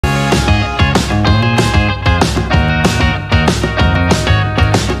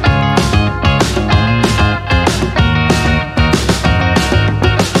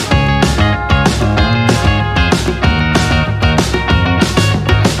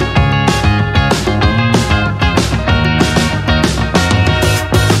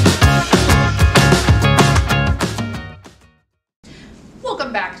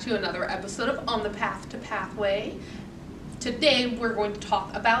Today we're going to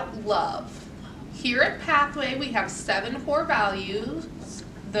talk about love. Here at Pathway we have 7 core values.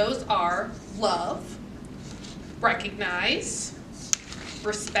 Those are love, recognize,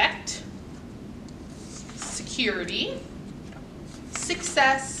 respect, security,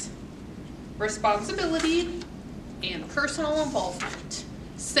 success, responsibility, and personal involvement.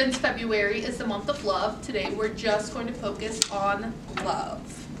 Since February is the month of love, today we're just going to focus on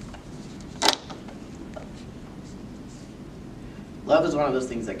love. Love is one of those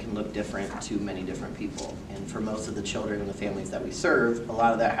things that can look different to many different people. And for most of the children and the families that we serve, a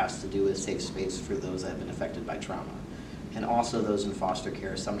lot of that has to do with safe space for those that have been affected by trauma. And also those in foster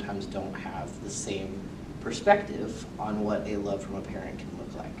care sometimes don't have the same perspective on what a love from a parent can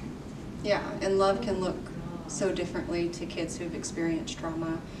look like. Yeah, and love can look so differently to kids who've experienced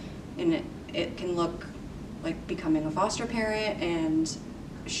trauma. And it can look like becoming a foster parent and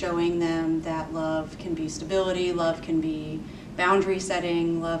showing them that love can be stability, love can be boundary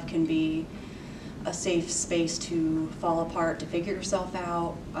setting, love can be a safe space to fall apart, to figure yourself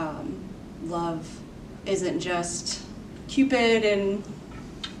out. Love isn't just Cupid and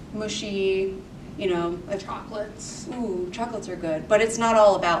mushy, you know. Chocolates. Ooh, chocolates are good, but it's not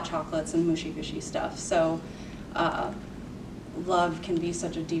all about chocolates and mushy gushy stuff. So love can be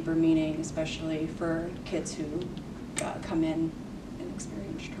such a deeper meaning, especially for kids who come in and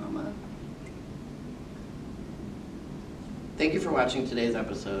experience trauma. Thank you for watching today's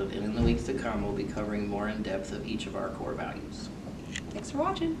episode, and in the weeks to come, we'll be covering more in depth of each of our core values. Thanks for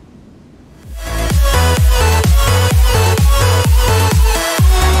watching.